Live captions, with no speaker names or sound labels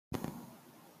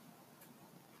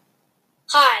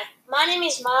name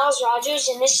is Myles Rodgers,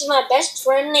 and this is my best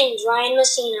friend named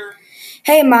Messina.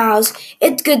 Hey Myles,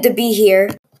 it's good to be here.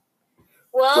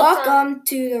 Welcome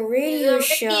to the radio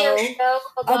show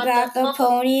about the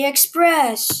Pony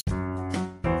Express.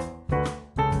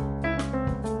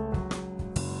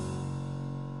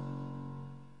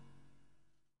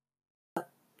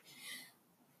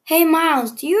 Hey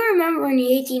Myles, do you remember in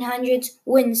the 1800s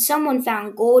when someone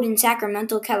found gold in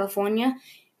Sacramento, California?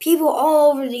 People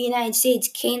all over the United States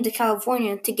came to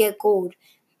California to get gold.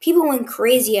 People went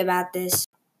crazy about this.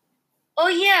 Oh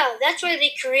yeah, that's why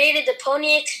they created the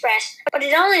Pony Express, but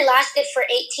it only lasted for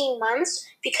 18 months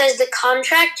because the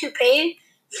contract to pay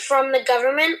from the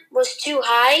government was too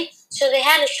high, so they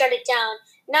had to shut it down.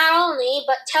 Not only,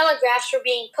 but telegraphs were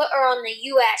being put around the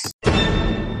U.S.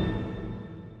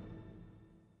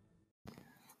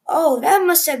 Oh, that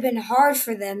must have been hard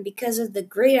for them because of the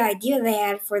great idea they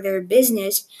had for their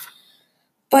business.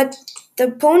 But the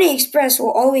Pony Express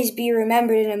will always be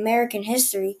remembered in American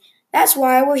history. That's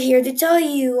why we're here to tell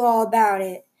you all about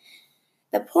it.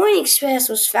 The Pony Express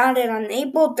was founded on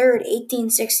April 3rd,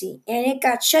 1860, and it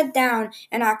got shut down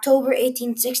in October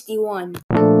 1861.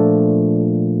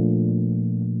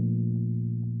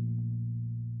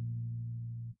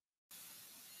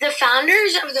 The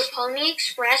founders of the Pony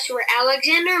Express were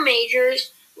Alexander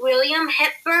Majors, William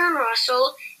Hepburn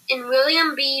Russell, and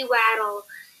William B. Waddell.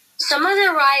 Some of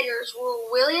the riders were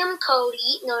William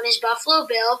Cody, known as Buffalo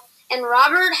Bill, and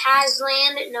Robert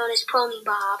Hasland, known as Pony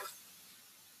Bob.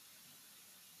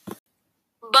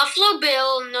 Buffalo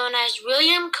Bill, known as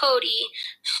William Cody,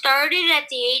 started at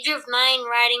the age of 9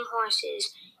 riding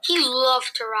horses. He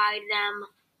loved to ride them.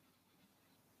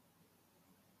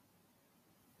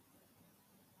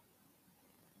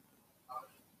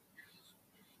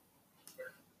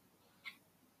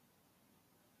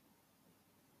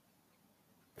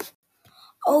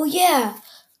 Oh yeah,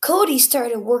 Cody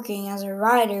started working as a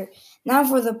rider, not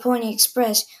for the Pony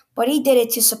Express, but he did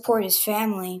it to support his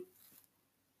family.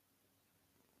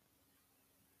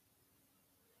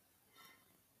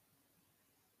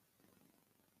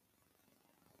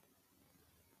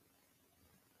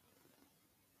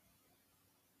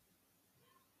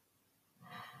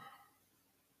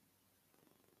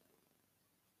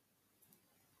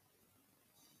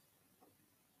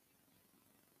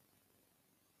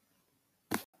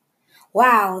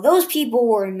 Wow, those people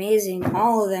were amazing,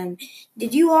 all of them.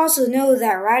 Did you also know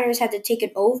that riders had to take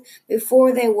an oath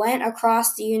before they went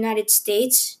across the United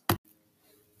States?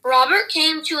 Robert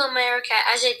came to America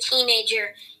as a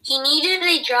teenager. He needed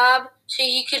a job so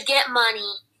he could get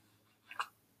money.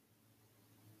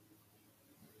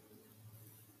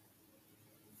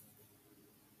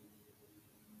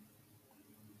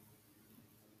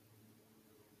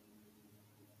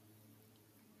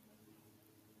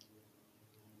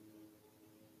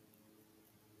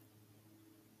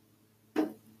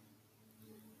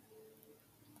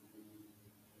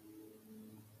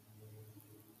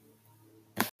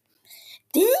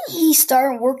 Didn't he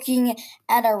start working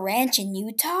at a ranch in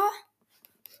Utah?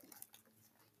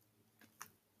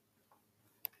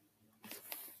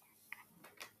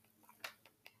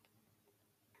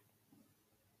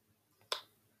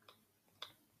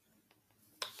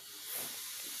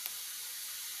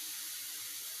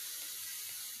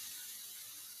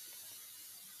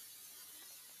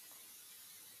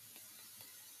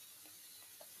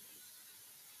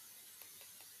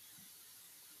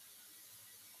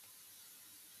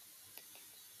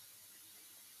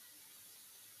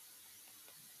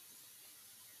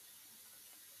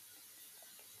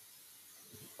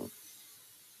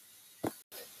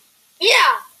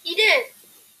 Yeah, he did.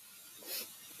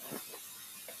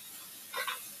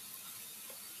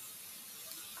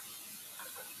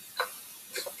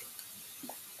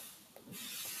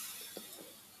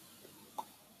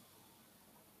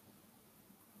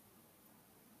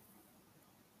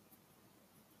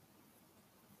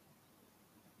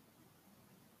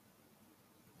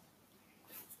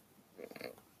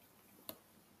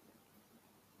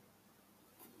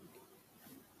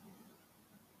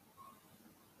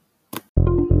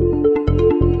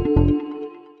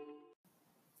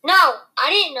 No, I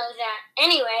didn't know that.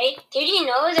 Anyway, did you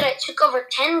know that it took over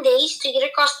 10 days to get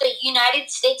across the United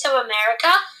States of America?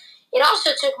 It also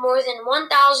took more than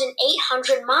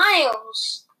 1,800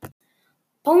 miles.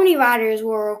 Pony riders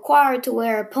were required to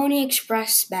wear a Pony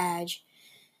Express badge.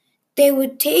 They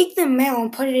would take the mail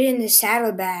and put it in the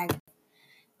saddlebag.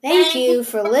 Thank you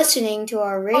for listening to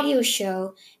our radio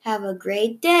show. Have a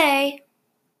great day.